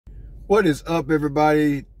What is up,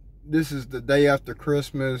 everybody? This is the day after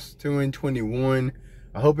Christmas 2021.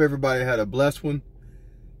 I hope everybody had a blessed one,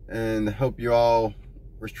 and I hope you all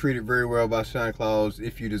was treated very well by Santa Claus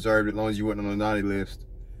if you deserved it, as long as you weren't on the naughty list.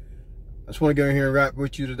 I just want to go in here and rap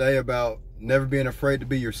with you today about never being afraid to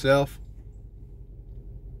be yourself.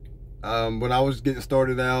 When I was getting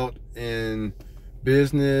started out in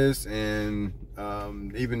business and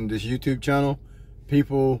even this YouTube channel,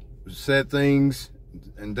 people said things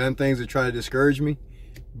and done things that try to discourage me,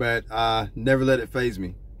 but I never let it faze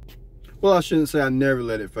me. Well, I shouldn't say I never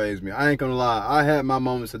let it faze me. I ain't gonna lie, I had my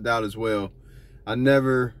moments of doubt as well. I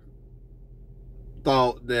never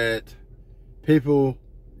thought that people,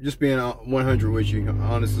 just being 100 with you,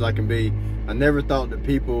 honest as I can be, I never thought that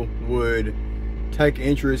people would take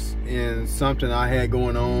interest in something I had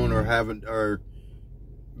going on, or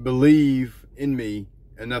believe in me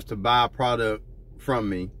enough to buy a product from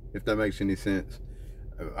me, if that makes any sense.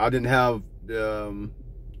 I didn't have the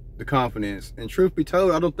confidence, and truth be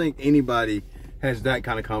told, I don't think anybody has that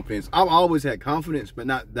kind of confidence. I've always had confidence, but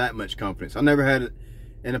not that much confidence. I never had it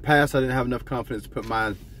in the past. I didn't have enough confidence to put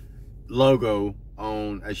my logo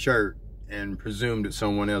on a shirt and presume that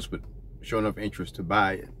someone else would show enough interest to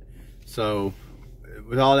buy it. So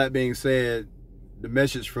with all that being said, the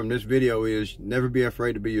message from this video is never be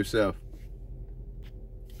afraid to be yourself.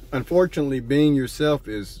 Unfortunately, being yourself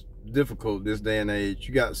is difficult this day and age.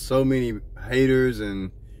 You got so many haters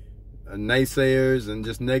and naysayers and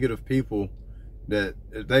just negative people that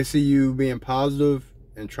if they see you being positive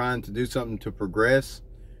and trying to do something to progress,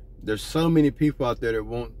 there's so many people out there that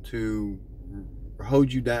want to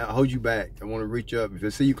hold you down, hold you back, and want to reach up. If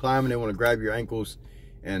they see you climbing, they want to grab your ankles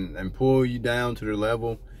and pull you down to their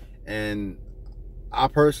level. And I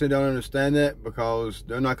personally don't understand that, because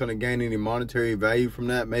they're not going to gain any monetary value from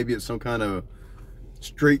that. Maybe it's some kind of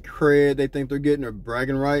street cred they think they're getting, or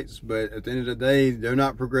bragging rights, but at the end of the day, they're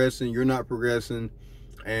not progressing, you're not progressing.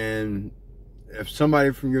 And if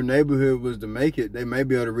somebody from your neighborhood was to make it, they may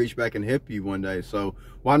be able to reach back and help you one day. So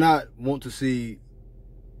why not want to see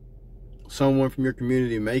someone from your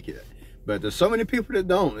community make it? But there's so many people that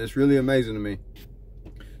don't. It's really amazing to me.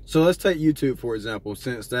 So let's take YouTube for example,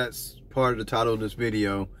 since that's part of the title of this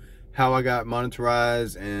video, how I got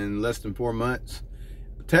monetized in less than 4 months.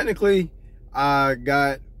 Technically,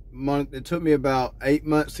 it took me about 8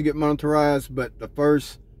 months to get monetized, but the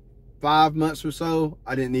first 5 months or so,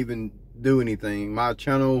 I didn't even do anything. My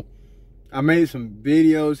channel, I made some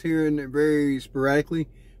videos here and there very sporadically,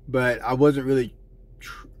 but I wasn't really,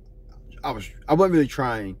 I wasn't really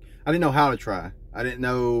trying. I didn't know how to try. I didn't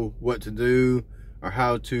know what to do or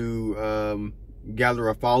how to gather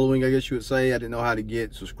a following, I guess you would say. I didn't know how to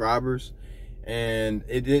get subscribers, and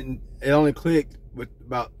it only clicked with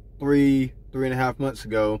about 3.5 months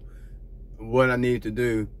ago what I needed to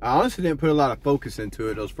do. I honestly didn't put a lot of focus into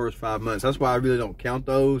it those first 5 months. That's why I really don't count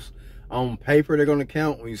those. On paper, they're going to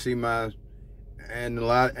count when you see my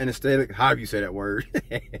anesthetic, however you say that word.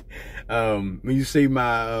 When you see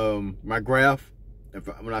my my graph,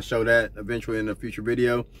 when I show that eventually in a future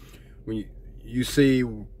video, when you see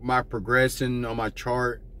my progression on my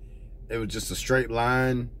chart, it was just a straight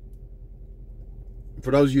line.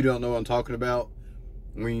 For those of you who don't know what I'm talking about,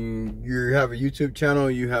 when you have a YouTube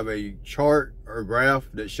channel, you have a chart or graph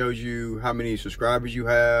that shows you how many subscribers you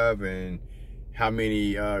have and how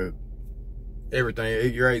many everything.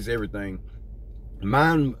 It grades everything.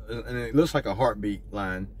 Mine, and it looks like a heartbeat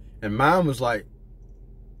line, and mine was like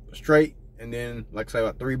straight. And then, like I say,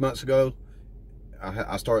 about 3 months ago,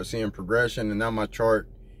 I started seeing progression, and now my chart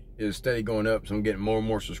is steady going up. So I'm getting more and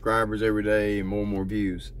more subscribers every day and more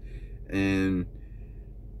views.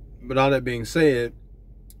 But all that being said,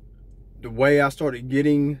 the way I started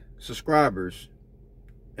getting subscribers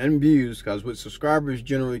and views, because with subscribers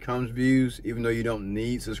generally comes views, even though you don't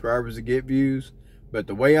need subscribers to get views. But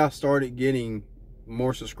the way I started getting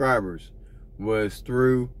more subscribers was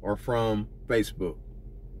through or from Facebook.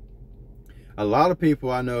 A lot of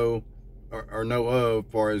people I know or know of,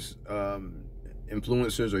 as far as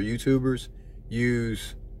influencers or YouTubers,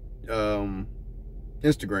 use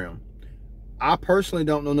Instagram. I personally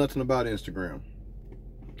don't know nothing about Instagram.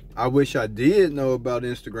 I wish I did know about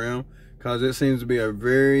Instagram, because it seems to be a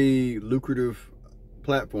very lucrative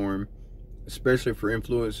platform, especially for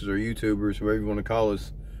influencers or YouTubers, whatever you want to call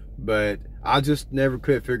us. But I just never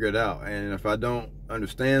could figure it out. And if I don't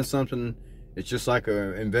understand something, it's just like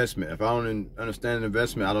an investment. If I don't understand an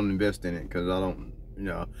investment, I don't invest in it, because I don't,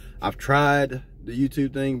 I've tried the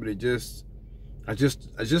YouTube thing, but it just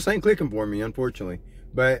ain't clicking for me, unfortunately.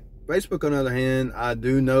 But Facebook, on the other hand, I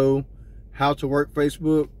do know how to work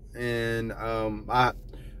Facebook, and the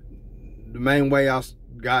main way I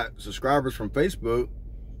got subscribers from Facebook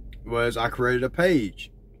was I created a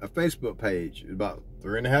page, a Facebook page. About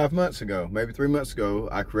 3.5 months ago, maybe 3 months ago,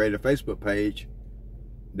 I created a Facebook page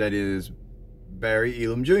that is Barry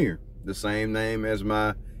Elam Jr., the same name as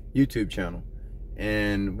my YouTube channel.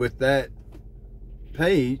 And with that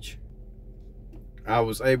page, I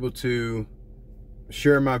was able to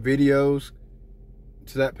share my videos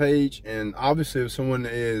to that page. And obviously, if someone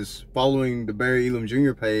is following the Barry Elam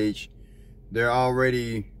Jr. page, they're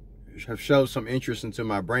already have showed some interest into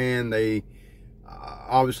my brand. They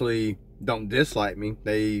obviously don't dislike me.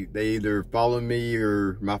 They either follow me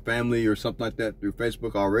or my family or something like that through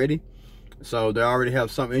Facebook already. So they already have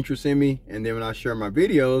some interest in me. And then when I share my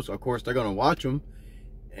videos, of course, they're going to watch them.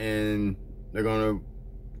 And they're going to,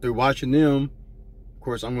 through watching them, of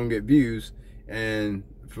course, I'm going to get views. And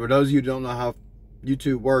for those of you who don't know how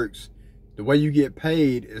YouTube works, the way you get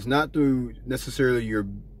paid is not through necessarily your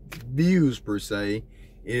views per se.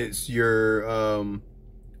 It's your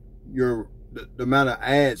the amount of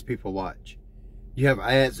ads people watch. You have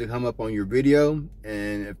ads that come up on your video,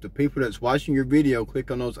 and if the people that's watching your video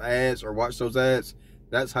click on those ads or watch those ads,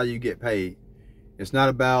 that's how you get paid. It's not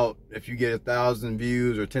about if you get 1,000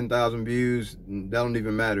 views or 10,000 views. That don't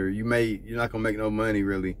even matter. You're not gonna make no money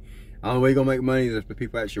really. The only way you're gonna make money is if the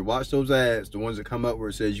people actually watch those ads, the ones that come up where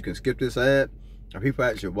it says you can skip this ad. If people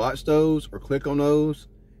actually watch those or click on those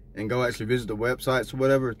and go actually visit the websites or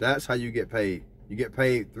whatever, that's how you get paid. You get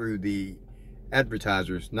paid through the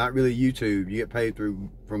advertisers, not really YouTube. You get paid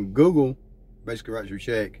from Google, basically writes your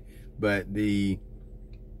check, but the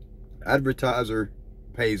advertiser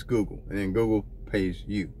pays Google, and then Google pays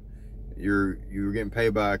you. You're getting paid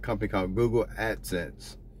by a company called Google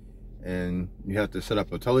AdSense, and you have to set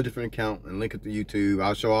up a totally different account and link it to YouTube.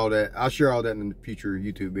 I'll show all that. I'll share all that in the future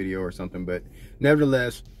YouTube video or something, but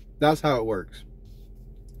nevertheless, that's how it works.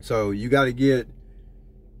 So you got to get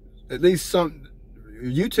at least some.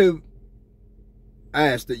 YouTube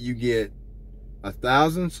asks that you get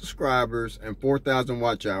 1,000 subscribers and 4,000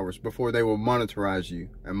 watch hours before they will monetize you.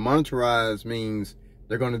 And monetize means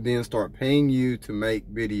they're going to then start paying you to make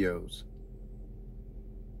videos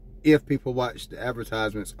if people watch the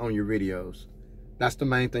advertisements on your videos. That's the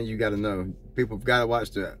main thing you got to know. People have got to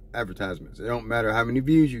watch the advertisements. It don't matter how many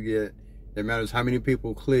views you get. It matters how many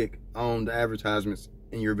people click on the advertisements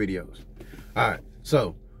in your videos. All right,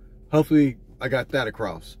 so hopefully I got that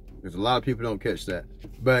across, because a lot of people don't catch that.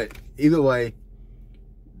 But either way,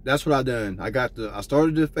 that's what I done. I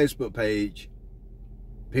started the Facebook page.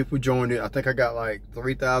 People joined it. I think I got like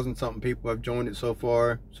 3,000 something people have joined it so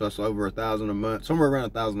far. So that's over 1,000 a month, somewhere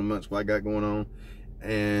around 1,000 a month is what I got going on.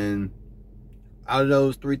 And out of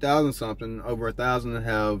those 3,000 something, over 1,000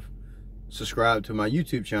 have subscribed to my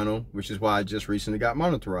YouTube channel, which is why I just recently got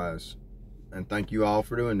monitorized. And thank you all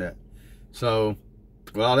for doing that. So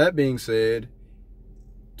with all that being said,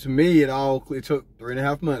 to me, it took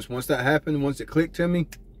 3.5 months. Once that happened, once it clicked to me,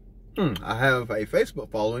 I have a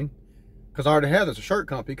Facebook following, because I already have this shirt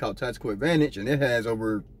company called Tactical Advantage, and it has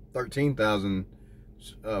over 13,000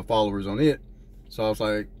 followers on it. So I was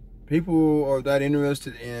like, people are that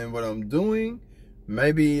interested in what I'm doing.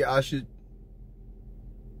 Maybe I should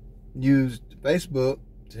use Facebook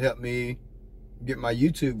to help me get my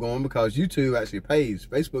YouTube going, because YouTube actually pays.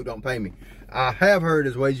 Facebook don't pay me. I have heard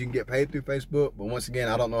there's ways you can get paid through Facebook, but once again,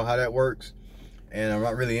 I don't know how that works, and I'm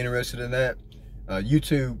not really interested in that.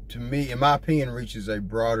 YouTube, to me, in my opinion, reaches a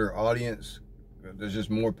broader audience. There's just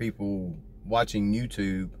more people watching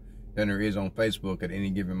YouTube than there is on Facebook at any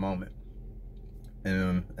given moment.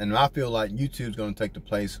 And I feel like YouTube's going to take the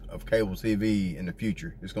place of cable TV in the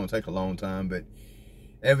future. It's going to take a long time, but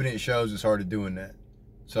evidence shows it's already doing that.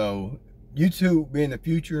 So YouTube being the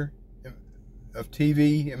future of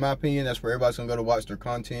TV, in my opinion, that's where everybody's gonna go to watch their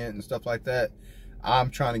content and stuff like that. I'm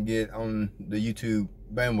trying to get on the YouTube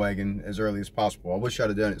bandwagon as early as possible. I wish I'd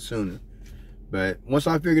have done it sooner, but once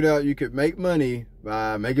I figured out you could make money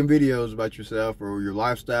by making videos about yourself or your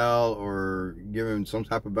lifestyle or giving some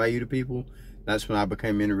type of value to people, that's when I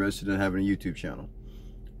became interested in having a YouTube channel.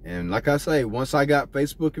 And like I say, once I got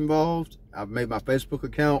Facebook involved, I made my Facebook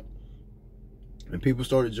account, and people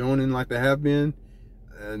started joining like they have been,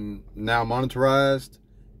 and now monitorized.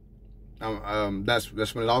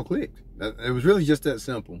 That's when it all clicked. It was really just that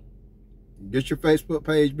simple. Get your Facebook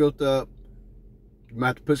page built up. You might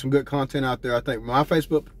have to put some good content out there. I think my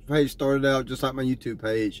Facebook page started out just like my YouTube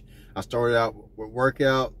page. I started out with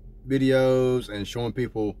workout videos and showing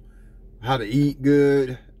people how to eat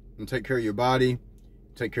good and take care of your body,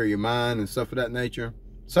 take care of your mind and stuff of that nature.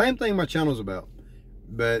 Same thing my channel's about.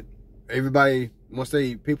 But everybody, once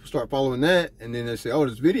people start following that, and then they say, oh,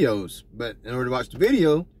 there's videos. But in order to watch the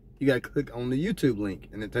video, you got to click on the YouTube link,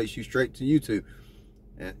 and it takes you straight to YouTube.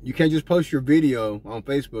 And you can't just post your video on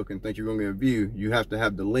Facebook and think you're going to get a view. You have to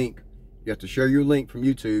have the link. You have to share your link from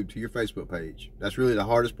YouTube to your Facebook page. That's really the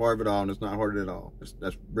hardest part of it all, and it's not hard at all.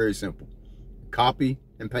 That's very simple. Copy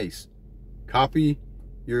and paste. Copy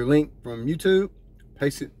your link from YouTube,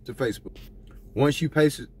 paste it to Facebook. Once you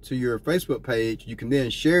paste it to your Facebook page, you can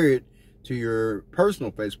then share it to your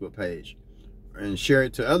personal Facebook page and share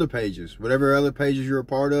it to other pages. Whatever other pages you're a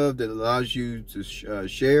part of that allows you to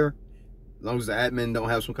share, as long as the admin don't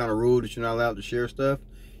have some kind of rule that you're not allowed to share stuff,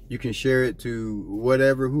 you can share it to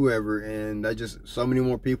whatever, whoever, and that just, so many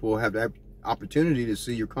more people have the opportunity to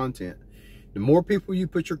see your content. The more people you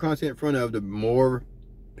put your content in front of, the more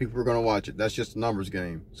people are going to watch it. That's just a numbers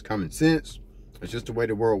game. It's common sense. It's just the way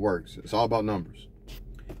the world works. It's all about numbers.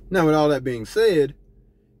 Now, with all that being said,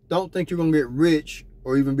 don't think you're going to get rich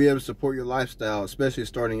or even be able to support your lifestyle, especially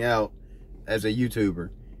starting out as a YouTuber.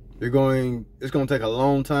 It's going to take a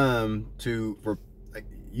long time for like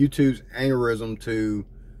YouTube's algorithm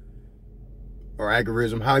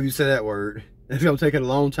however you say that word. It's going to take it a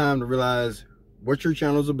long time to realize what your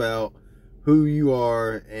channel's about, who you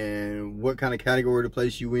are, and what kind of category to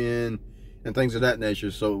place you in, and things of that nature,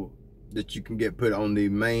 so that you can get put on the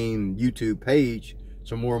main YouTube page,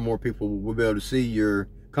 so more and more people will be able to see your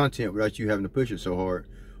content without you having to push it so hard.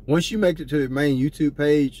 Once you make it to the main YouTube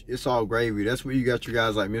page, it's all gravy. That's where you got your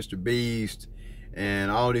guys like Mr. Beast and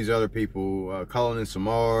all these other people, Colin and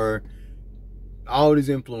Samar, all these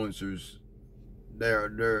influencers.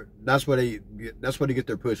 That's where they get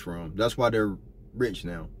their push from. That's why they're rich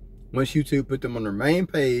now. Once YouTube put them on their main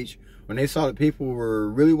page, when they saw that people were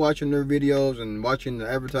really watching their videos and watching the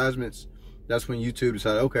advertisements, that's when YouTube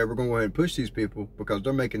decided, okay, we're going to go ahead and push these people because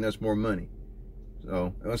they're making us more money.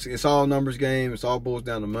 So it's all numbers game. It's all boils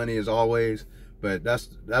down to money as always, but that's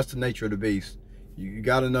the nature of the beast. You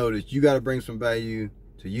got to know that you got to bring some value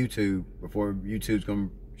to YouTube before YouTube's going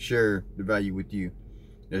to share the value with you.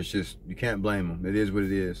 It's just, you can't blame them. It is what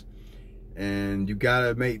it is. And you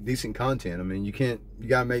gotta make decent content. I mean, you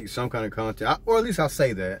gotta make some kind of content, or at least I'll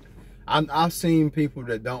say that. I've seen people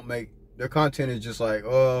that don't make, their content is just like,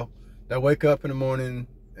 oh, they wake up in the morning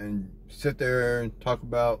and sit there and talk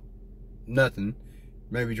about nothing,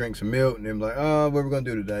 maybe drink some milk, and then be like, oh, what are we gonna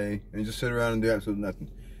do today? And just sit around and do absolutely nothing.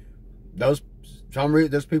 There's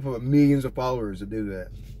people with millions of followers that do that.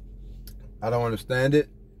 I don't understand it,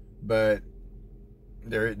 but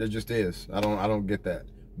there just is. I don't get that.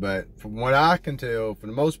 But from what I can tell, for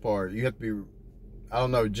the most part, you have to be, I don't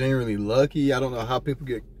know, genuinely lucky. I don't know how people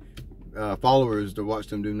get followers to watch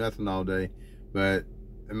them do nothing all day. But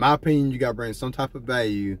in my opinion, you got to bring some type of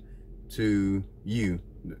value to you,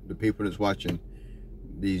 the people that's watching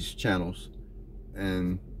these channels.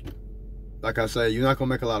 And like I say, you're not going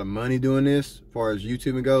to make a lot of money doing this as far as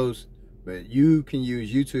YouTubing goes. But you can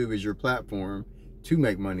use YouTube as your platform to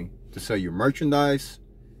make money, to sell your merchandise,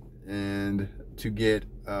 and to get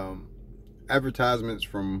advertisements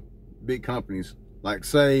from big companies. Like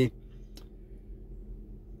say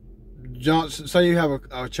you have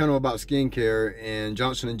a channel about skincare, and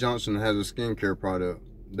Johnson & Johnson has a skincare product.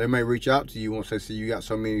 They may reach out to you once they see you got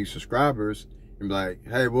so many subscribers and be like,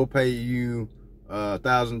 hey, we'll pay you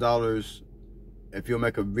 $1,000 if you'll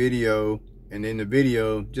make a video, and in the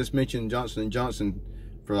video just mention Johnson & Johnson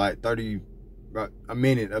for like a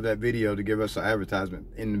minute of that video to give us an advertisement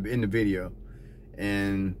in the video.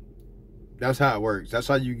 And that's how it works. That's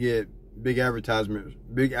how you get big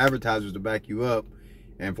advertisers to back you up.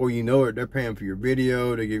 And before you know it, they're paying for your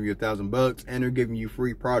video. They give you $1,000, and they're giving you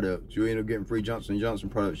free products. You end up getting free Johnson & Johnson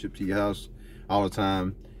products shipped to your house all the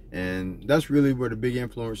time. And that's really where the big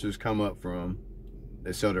influencers come up from.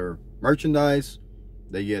 They sell their merchandise.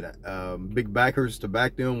 They get big backers to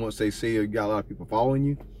back them once they see you got a lot of people following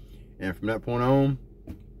you. And from that point on,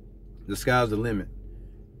 the sky's the limit.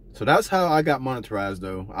 So that's how I got monetized,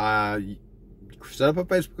 though. I set up a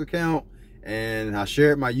Facebook account, and I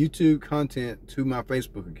shared my YouTube content to my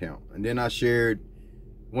Facebook account. And then I shared,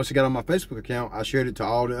 once it got on my Facebook account, I shared it to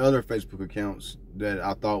all the other Facebook accounts that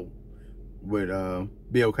I thought would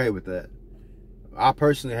be okay with that. I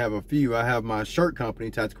personally have a few. I have my shirt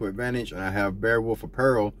company, Tactical Advantage, and I have Beowulf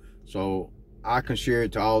Apparel. So I can share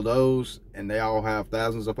it to all those, and they all have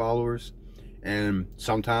thousands of followers. And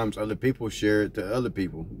sometimes other people share it to other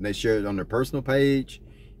people. They share it on their personal page,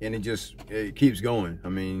 and it keeps going. I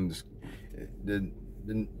mean,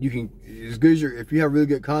 you can, as good as if you have really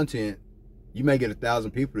good content, you may get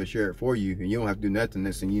 1,000 people to share it for you, and you don't have to do nothing.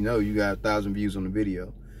 Next thing you know, you got 1,000 views on the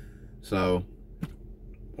video. So,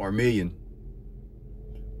 or 1 million.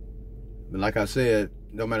 But like I said,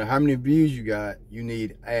 no matter how many views you got, you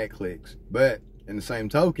need ad clicks. But in the same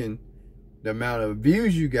token, the amount of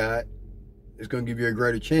views you got is going to give you a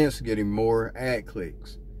greater chance of getting more ad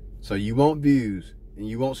clicks. So you want views and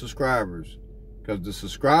you want subscribers, because the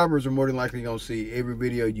subscribers are more than likely going to see every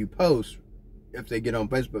video you post if they get on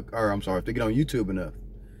Facebook, or I'm sorry, if they get on YouTube enough.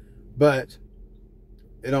 But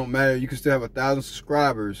it don't matter. You can still have 1,000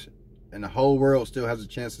 subscribers and the whole world still has a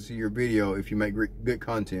chance to see your video if you make good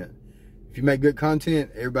content. If you make good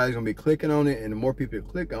content, everybody's going to be clicking on it, and the more people that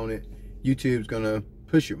click on it, YouTube's going to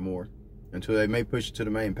push it more until they may push it to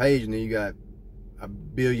the main page, and then you got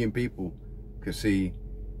 1 billion people could see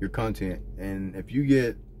your content. And if you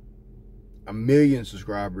get 1 million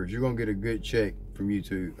subscribers, you're going to get a good check from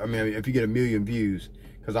YouTube. I mean, if you get 1 million views,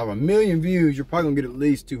 because out of 1 million views, you're probably going to get at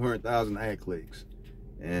least 200,000 ad clicks.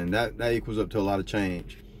 And that equals up to a lot of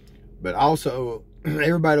change. But also,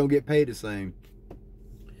 everybody don't get paid the same.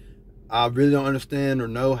 I really don't understand or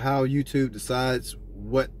know how YouTube decides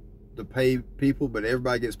what to pay people, but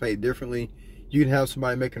everybody gets paid differently. You can have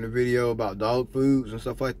somebody making a video about dog foods and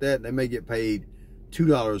stuff like that. They may get paid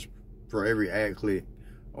 $2 for every ad click.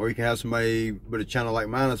 Or you can have somebody with a channel like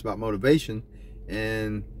mine that's about motivation,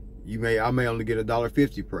 and I may only get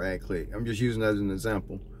 $1.50 per ad click. I'm just using that as an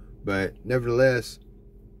example. But nevertheless,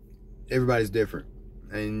 everybody's different.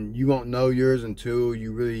 And you won't know yours until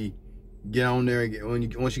you really get on there.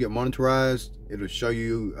 And once you get monitorized, it'll show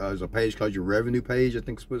you, there's a page called your revenue page, I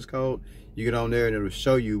think is what it's called. You get on there and it'll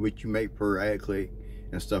show you what you make per ad click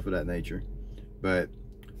and stuff of that nature. But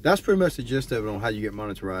that's pretty much the gist of it on how you get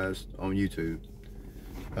monitorized on YouTube.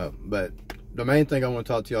 But the main thing I want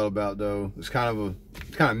to talk to y'all about, though, is kind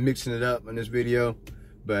of mixing it up in this video.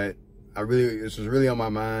 But this was really on my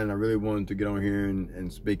mind. I really wanted to get on here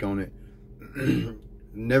and speak on it.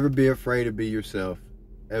 Never be afraid to be yourself,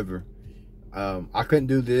 ever. I couldn't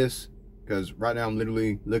do this because right now I'm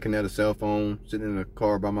literally looking at a cell phone, sitting in a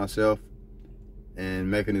car by myself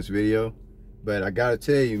and making this video. But I gotta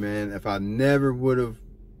tell you, man, if I never would have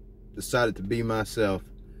decided to be myself,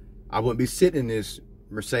 I wouldn't be sitting in this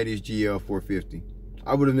Mercedes GL 450.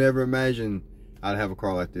 I would have never imagined I'd have a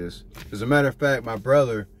car like this. As a matter of fact, my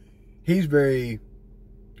brother, he's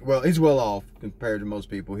well off compared to most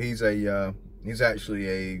people. He's actually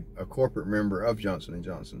a corporate member of Johnson &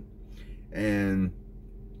 Johnson. And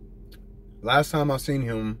last time I seen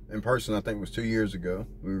him in person, I think was 2 years ago.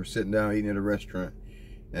 We were sitting down eating at a restaurant,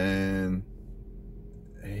 and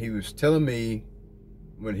he was telling me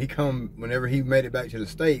whenever he made it back to the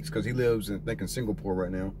States, because he lives in, I think, in Singapore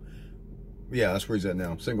right now. Yeah, that's where he's at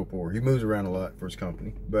now, Singapore. He moves around a lot for his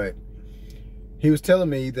company. But he was telling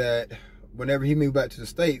me that whenever he moved back to the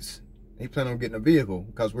States, he planned on getting a vehicle,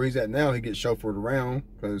 because where he's at now, he gets chauffeured around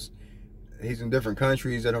because he's in different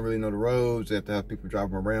countries. They don't really know the roads. They have to have people drive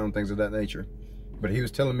him around, things of that nature. But he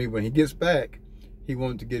was telling me when he gets back, he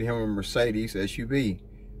wanted to get him a Mercedes SUV.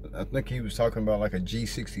 I think he was talking about like a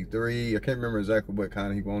G63. I can't remember exactly what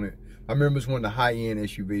kind he wanted. I remember it was one of the high-end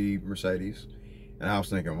SUV Mercedes. And I was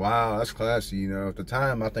thinking, wow, that's classy. You know, at the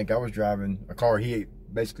time, I think I was driving a car he had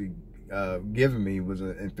basically given me was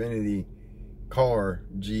an Infinity car,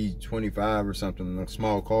 G25 or something, a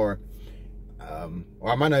small car.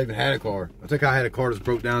 Or I might not even had a car. I think I had a car that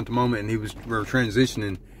broke down at the moment, and we were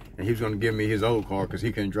transitioning, and he was going to give me his old car because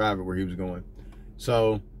he couldn't drive it where he was going.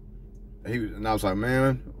 So and I was like,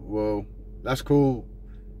 man, well, that's cool.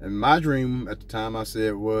 And my dream at the time, I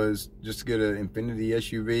said, was just to get an Infinity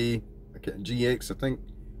SUV, GX,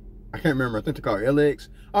 I can't remember. I think they call it LX.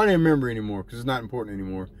 I don't even remember anymore because it's not important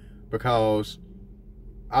anymore. Because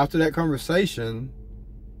after that conversation,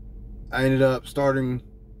 I ended up starting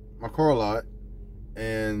my car lot,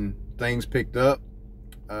 and things picked up.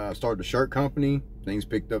 I started a shirt company. Things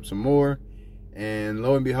picked up some more, and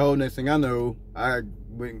lo and behold, next thing I know, I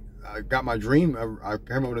got my dream. I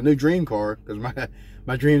came up with a new dream car because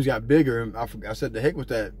my dreams got bigger. I said, the heck with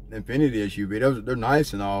that Infinity SUV. They're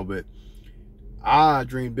nice and all, but I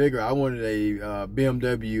dreamed bigger. I wanted a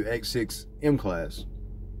BMW X6 M-Class,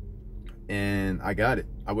 and I got it.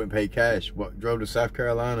 I went and paid cash. Drove to South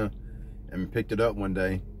Carolina and picked it up one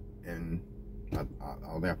day, and I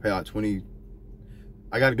paid like 20.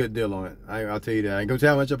 I got a good deal on it. I'll tell you that. I ain't gonna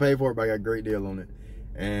tell how much I paid for it, but I got a great deal on it.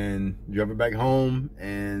 And drove it back home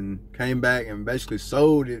and came back and basically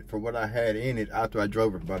sold it for what I had in it after I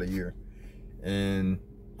drove it for about a year. And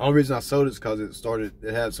the only reason I sold it is because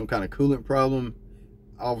it had some kind of coolant problem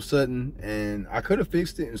all of a sudden, and I could have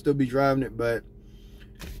fixed it and still be driving it, but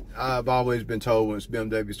I've always been told once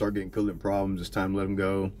BMW start getting coolant problems, it's time to let them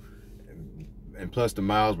go. And plus the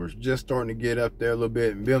miles were just starting to get up there a little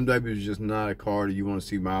bit, and BMW is just not a car that you want to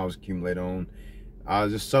see miles accumulate on. I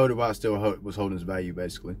just sold it while I still was holding its value,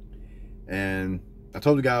 basically. And I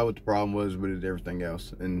told the guy what the problem was with everything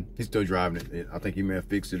else, and he's still driving it. I think he may have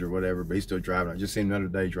fixed it or whatever, but he's still driving it. I just seen him the other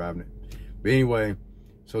day driving it. But anyway,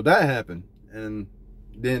 so that happened. And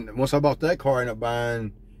then once I bought that car, I ended up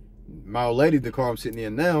buying my old lady the car I'm sitting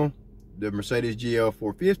in now, the Mercedes GL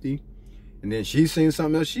 450. And then she seen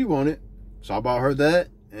something else she wanted, so I bought her that,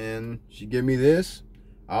 and she gave me this.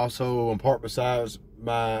 I also am parked beside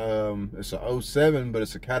my, it's a 07, but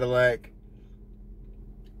it's a Cadillac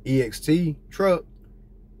EXT truck,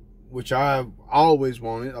 which I've always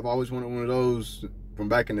wanted. I've always wanted one of those from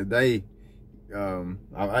back in the day.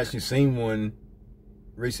 I've actually seen one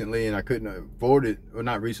recently, and I couldn't afford it. Well,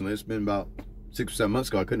 not recently. It's been about 6 or 7 months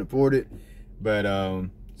ago. I couldn't afford it, but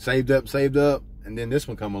saved up, and then this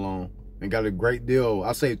one come along and got a great deal.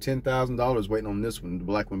 I saved $10,000 waiting on this one, the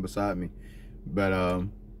black one beside me. But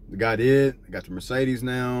the guy did. I got the Mercedes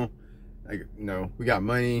now. You know, we got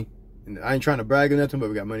money. And I ain't trying to brag or nothing, but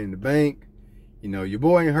we got money in the bank. You know, your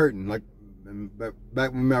boy ain't hurting. Like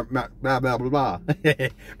back when blah blah blah blah.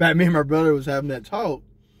 Back me and my brother was having that talk,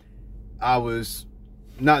 I was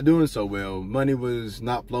not doing so well. Money was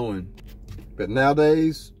not flowing. But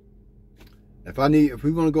nowadays, if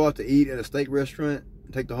we want to go out to eat at a steak restaurant,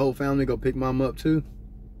 take the whole family, go pick mom up too,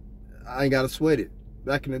 I ain't gotta sweat it.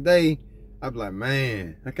 Back in the day, I'd be like,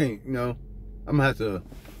 man, I can't, you know, I'm gonna have to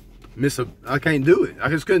I can't do it. I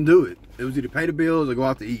just couldn't do it. It was either pay the bills or go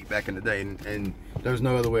out to eat back in the day, and there's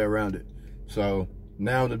no other way around it. So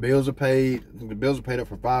now the bills are paid. I think the bills are paid up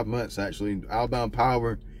for 5 months actually. Outbound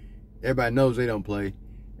Power, everybody knows they don't play,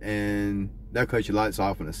 and they'll cut your lights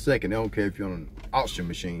off in a second. They don't care if you're on an auction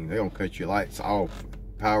machine. They don't cut your lights off.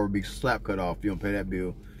 Power be slap cut off if you don't pay that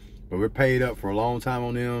bill. But we're paid up for a long time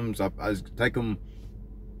on them. So I just take them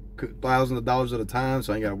thousands of dollars at a time,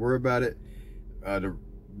 so I ain't got to worry about it. The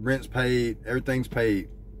rent's paid, everything's paid.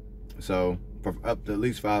 So for up to at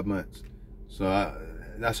least 5 months. So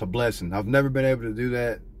that's a blessing. I've never been able to do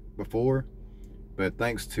that before, but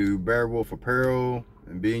thanks to Beowulf Apparel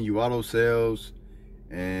and B&U Auto Sales,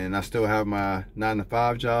 and I still have my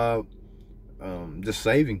 9-to-5 job, just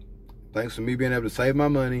saving. Thanks to me being able to save my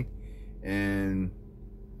money and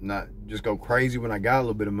not just go crazy when I got a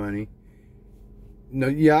little bit of money. You know,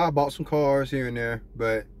 yeah, I bought some cars here and there,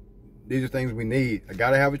 but these are things we need. I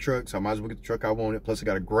gotta have a truck, so I might as well get the truck I wanted. Plus, I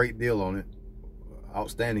got a great deal on it,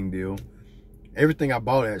 outstanding deal. Everything I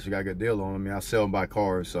bought actually got a good deal on. I mean, I sell and buy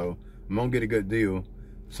cars, so I'm gonna get a good deal.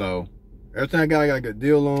 So everything I got a good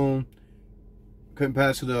deal on. Couldn't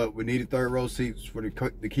pass it up. We needed third row seats for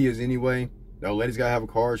the kids anyway. The old lady's gotta have a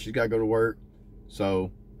car. She's gotta go to work.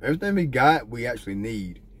 So everything we got, we actually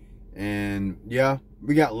need. And yeah,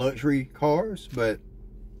 we got luxury cars, but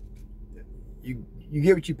you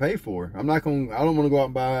get what you pay for. I don't want to go out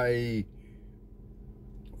and buy a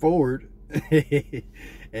Ford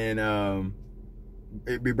and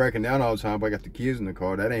it be breaking down all the time. But I got the kids in the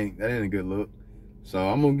car. That ain't a good look. So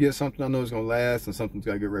I'm gonna get something I know is gonna last, and something's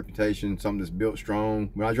got a good reputation, something that's built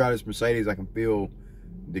strong. When I drive this Mercedes, I can feel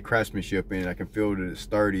the craftsmanship in it. I can feel that it's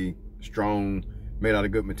sturdy, strong, made out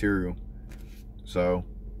of good material. So,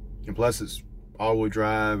 and plus it's all-wheel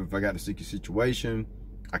drive. If I got a sticky situation,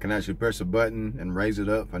 I can actually press a button and raise it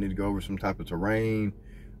up if I need to go over some type of terrain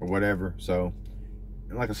or whatever. So,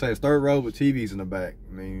 and like I say, it's third row with TVs in the back.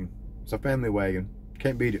 I mean, it's a family wagon.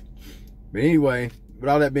 Can't beat it. But anyway, with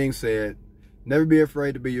all that being said, never be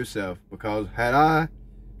afraid to be yourself, because had I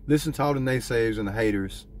listened to all the naysayers and the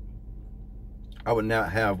haters, I would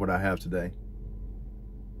not have what I have today.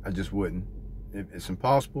 I just wouldn't. It's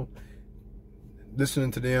impossible.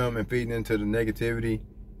 Listening to them and feeding into the negativity,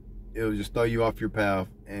 it'll just throw you off your path.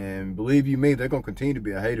 And believe you me, they're going to continue to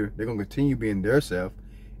be a hater. They're going to continue being their self,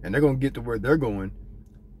 and they're going to get to where they're going.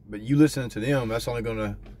 But you listening to them, that's only going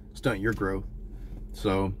to stunt your growth.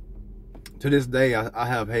 So to this day, I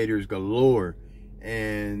have haters galore,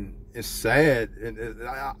 and it's sad.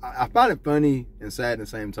 I find it funny and sad in the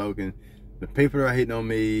same token. The people that are hating on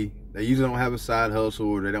me, they usually don't have a side hustle,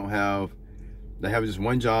 or they have just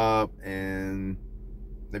one job, and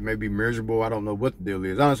they may be miserable. I don't know what the deal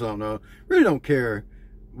is. Honestly, I don't know. Really don't care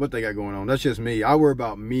what they got going on. That's just me. I worry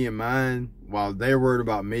about me and mine, while they're worried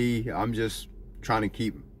about me. I'm just trying to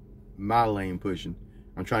keep my lane pushing.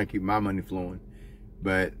 I'm trying to keep my money flowing.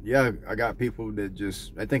 But yeah, I got people that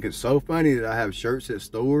just, I think it's so funny that I have shirts at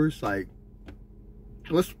stores. Like,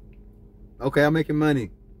 okay, I'm making money.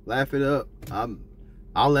 Laugh it up.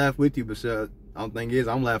 I'll laugh with you, but the only thing is,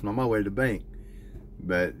 I'm laughing on my way to the bank.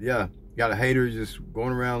 But yeah, got a hater just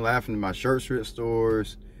going around laughing at my shirts at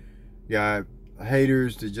stores. Got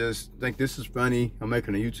haters that just think this is funny. I'm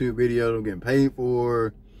making a YouTube video I'm getting paid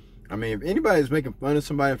for. I mean, if anybody's making fun of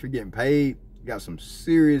somebody for getting paid, got some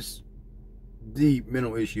serious deep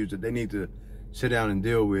mental issues that they need to sit down and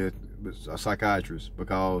deal with a psychiatrist,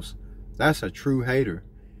 because that's a true hater.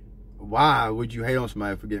 Why would you hate on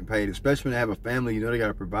somebody for getting paid, especially when they have a family you know they got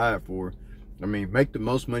to provide for? I mean, make the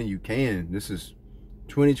most money you can. This is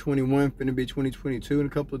 2021, finna be 2022 in a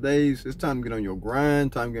couple of days. It's time to get on your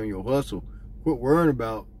grind, time to get on your hustle. Quit worrying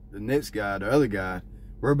about the next guy, the other guy.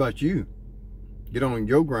 Worry about you. Get on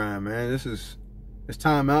your grind, man. It's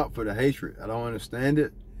time out for the hatred. I don't understand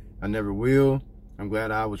it. I never will. I'm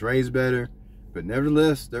glad I was raised better. But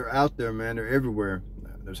nevertheless, they're out there, man. They're everywhere.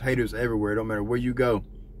 There's haters everywhere. It don't matter where you go.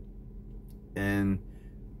 And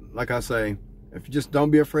like I say, if you just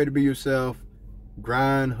don't be afraid to be yourself,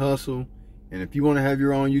 grind, hustle. And if you want to have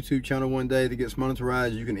your own YouTube channel one day that gets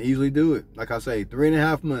monetized, you can easily do it. Like I say,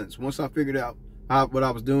 3.5 months. Once I figured out what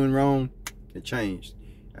I was doing wrong, it changed.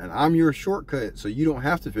 And I'm your shortcut, so you don't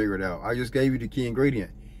have to figure it out. I just gave you the key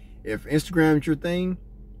ingredient. If Instagram is your thing,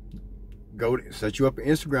 set you up an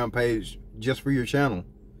Instagram page just for your channel.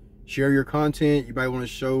 Share your content. You might want to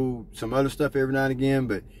show some other stuff every now and again,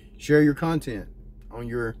 but share your content on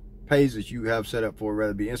your page that you have set up for,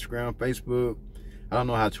 whether it be Instagram, Facebook. I don't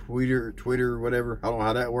know how Twitter, whatever. I don't know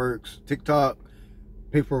how that works. TikTok.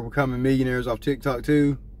 People are becoming millionaires off TikTok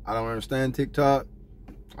too. I don't understand TikTok.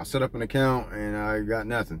 I set up an account and I got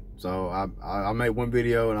nothing. So I made one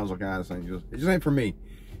video and I was like, ah, it just ain't for me.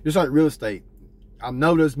 Just like real estate. I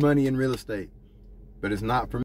know there's money in real estate, but it's not for me.